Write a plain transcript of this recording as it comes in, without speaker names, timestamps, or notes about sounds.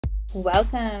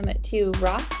Welcome to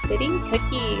Rock City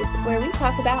Cookies, where we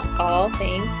talk about all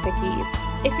things cookies.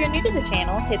 If you're new to the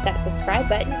channel, hit that subscribe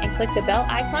button and click the bell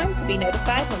icon to be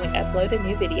notified when we upload a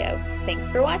new video. Thanks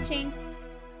for watching.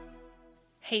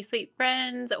 Hey sweet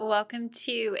friends, welcome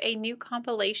to a new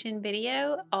compilation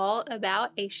video all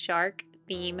about a shark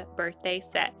theme birthday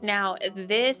set. Now,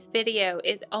 this video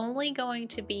is only going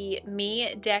to be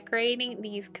me decorating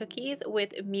these cookies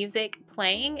with music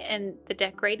playing, and the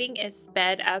decorating is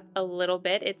sped up a little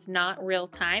bit. It's not real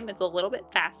time, it's a little bit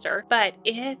faster. But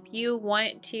if you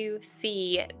want to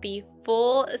see the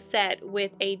full set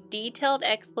with a detailed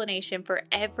explanation for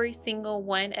every single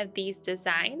one of these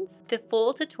designs, the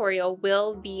full tutorial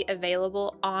will be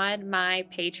available on my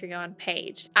Patreon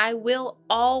page. I will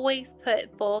always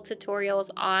put full tutorials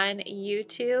on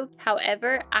YouTube.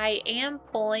 However, I am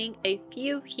pulling a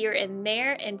few here and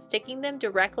there and sticking them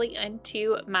directly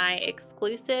into my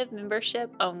exclusive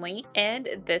membership only, and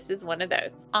this is one of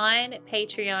those. On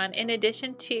Patreon, in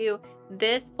addition to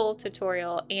this full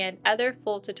tutorial and other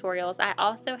full tutorials, I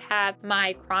also have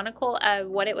my chronicle of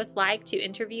what it was like to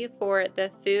interview for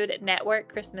the Food Network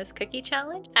Christmas Cookie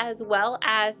Challenge, as well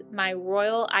as my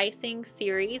royal icing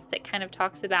series that kind of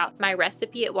talks about my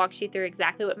recipe. It walks you through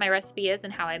exactly what my recipe is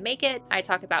and how I make it. I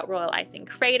talk about royal icing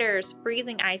craters,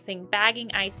 freezing icing,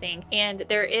 bagging icing, and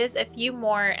there is a few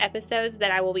more episodes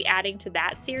that I will be adding to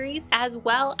that series, as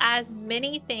well as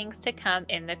many things to come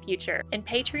in the future. And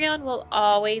Patreon will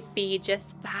always be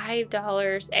just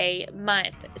 $5 a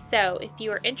month. So if you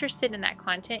are interested in that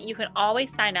content, you can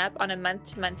always sign up on a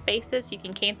month-to-month basis. You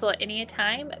can cancel at any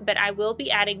time, but I will be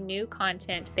adding new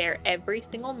content there every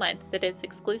single month that is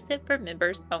exclusive for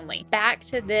members only. Back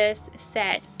to this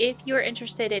set. If you're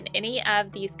interested in any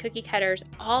of these cookie cutters,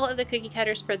 all of the cookie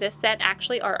cutters for this set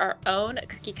actually are our own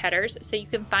cookie cutters. So you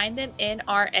can find them in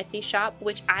our Etsy shop,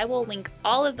 which I will link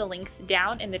all of the links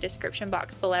down in the description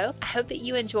box below. I hope that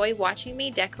you enjoy watching me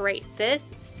decorate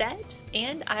this set,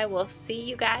 and I will see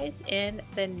you guys in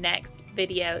the next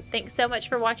video. Thanks so much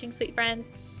for watching, sweet friends.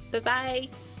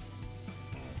 Bye-bye.